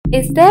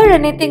Is there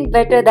anything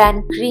better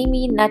than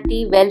creamy,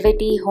 nutty,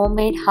 velvety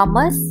homemade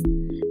hummus?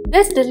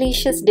 This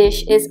delicious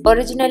dish is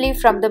originally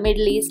from the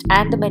Middle East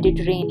and the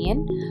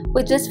Mediterranean.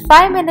 With just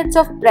 5 minutes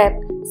of prep,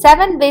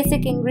 7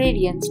 basic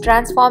ingredients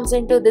transforms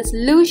into this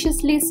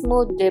lusciously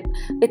smooth dip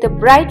with a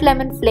bright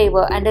lemon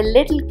flavor and a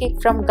little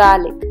kick from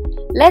garlic.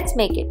 Let's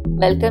make it.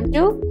 Welcome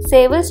to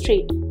Savor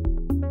Street.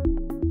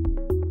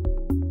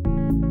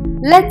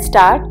 Let's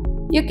start.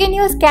 You can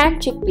use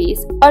canned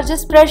chickpeas or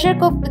just pressure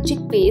cook the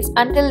chickpeas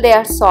until they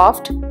are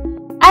soft.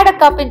 Add a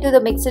cup into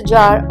the mixer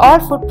jar or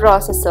food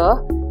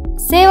processor.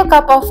 Save a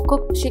cup of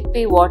cooked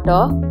chickpea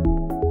water.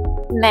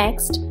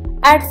 Next,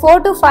 add 4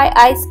 to 5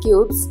 ice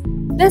cubes.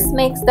 This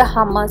makes the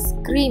hummus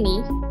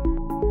creamy.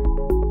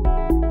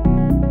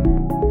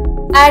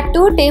 Add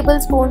 2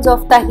 tablespoons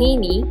of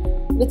tahini,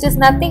 which is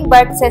nothing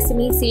but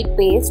sesame seed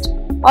paste,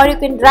 or you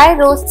can dry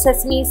roast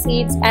sesame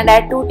seeds and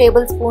add 2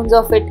 tablespoons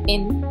of it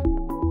in.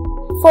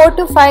 4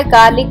 to 5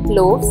 garlic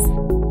cloves,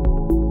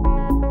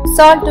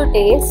 salt to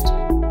taste,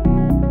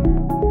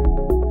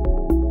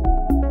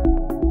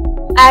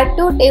 add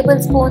 2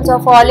 tablespoons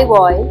of olive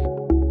oil,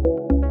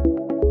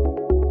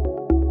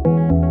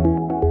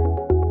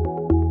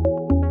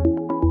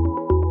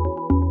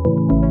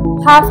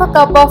 half a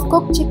cup of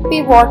cooked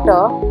chickpea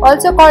water,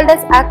 also called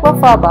as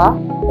aquafaba.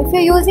 If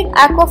you're using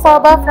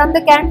aquafaba from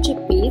the canned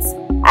chickpeas,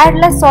 add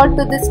less salt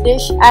to this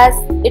dish as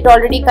it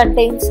already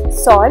contains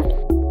salt.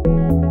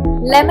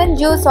 Lemon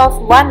juice of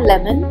 1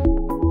 lemon,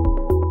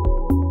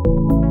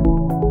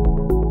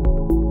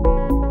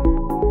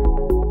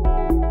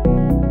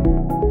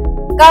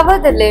 cover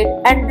the lid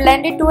and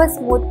blend it to a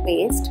smooth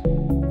paste.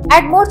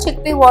 Add more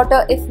chickpea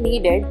water if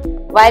needed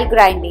while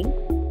grinding.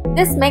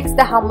 This makes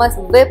the hummus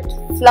whipped,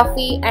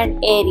 fluffy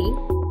and airy.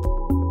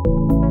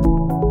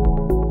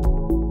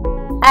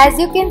 As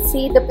you can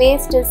see, the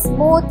paste is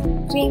smooth,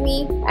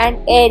 creamy and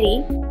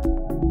airy.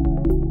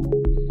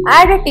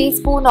 Add a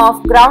teaspoon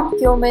of ground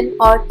cumin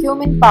or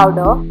cumin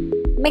powder.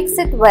 Mix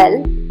it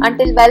well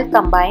until well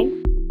combined.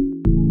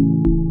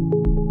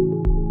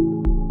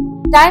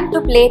 Time to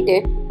plate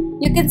it.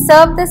 You can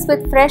serve this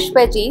with fresh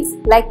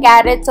veggies like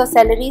carrots or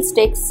celery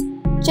sticks,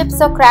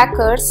 chips or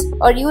crackers,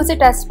 or use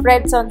it as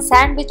spreads on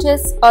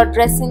sandwiches or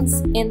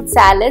dressings in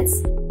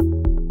salads.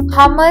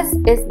 Hummus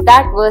is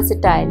that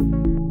versatile.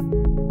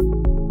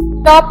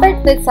 Top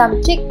it with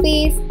some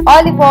chickpeas,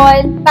 olive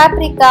oil,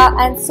 paprika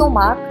and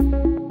sumac.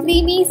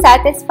 Creamy,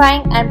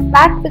 satisfying and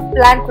packed with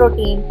plant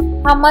protein,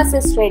 hummus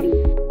is ready.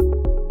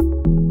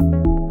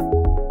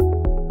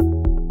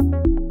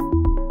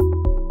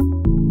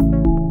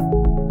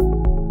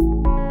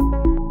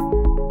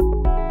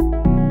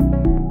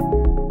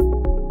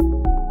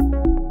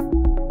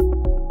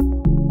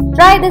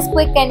 Try this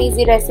quick and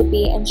easy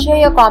recipe and share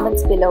your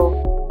comments below.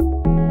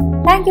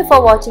 Thank you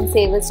for watching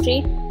Savor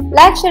Street.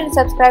 Like, share and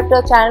subscribe to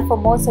our channel for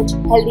more such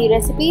healthy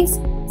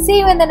recipes. See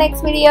you in the next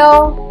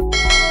video.